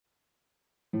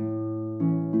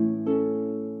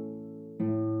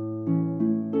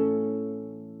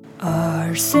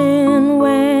Arsene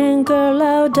Wenger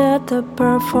lauded the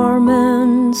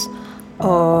performance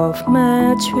of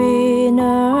match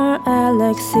winner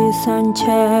Alexis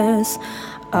Sanchez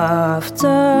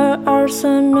after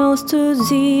Arsenal's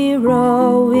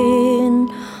 2-0 win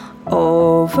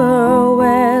over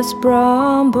West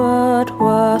Brom, but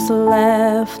was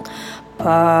left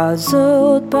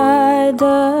puzzled by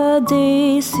the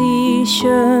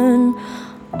decision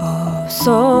of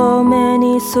so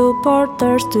many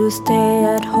supporters to stay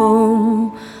at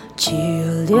home.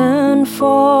 Chilean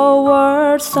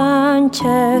forward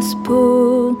Sanchez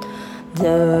put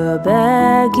the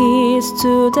baggies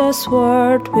to the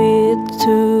sword with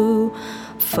 2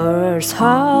 first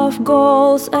half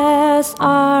goals as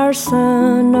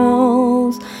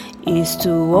Arsenal's is 2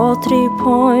 or 3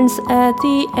 points at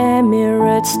the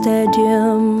Emirates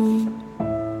Stadium.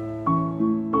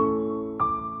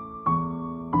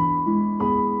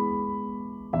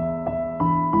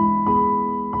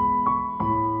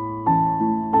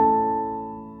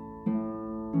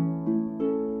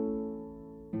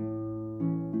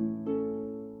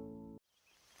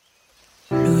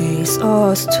 Louis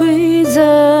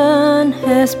Oosthuizen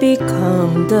has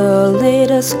become the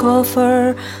latest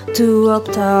golfer to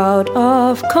opt out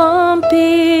of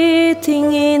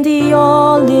competing in the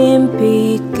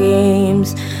Olympic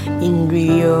Games in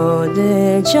Rio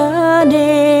de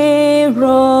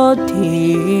Janeiro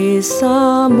this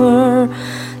summer.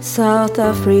 South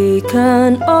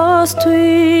African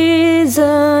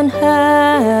Oosthuizen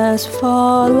has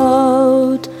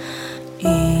followed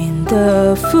in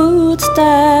the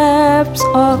footsteps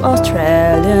of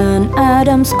Australian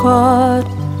Adam Scott,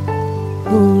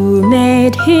 who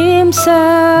made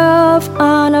himself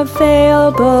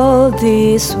unavailable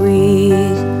this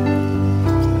week.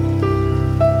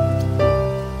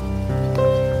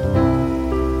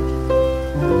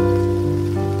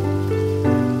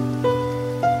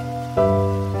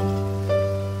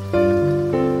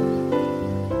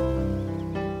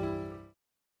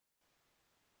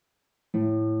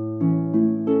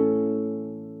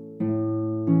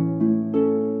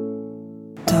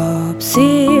 Top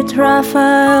seed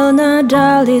Rafael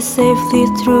Nadal is safely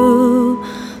through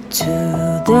to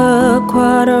the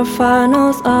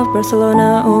quarterfinals of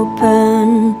Barcelona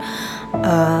Open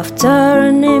after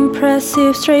an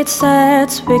impressive straight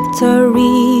sets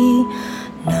victory.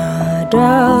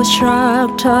 Nadal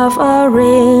shrugged off a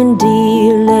rain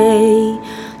delay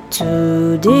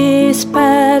to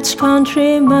dispatch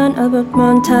countryman Albert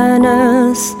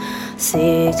Montanas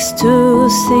 6-2,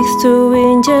 6-2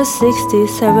 in just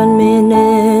 67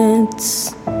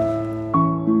 minutes.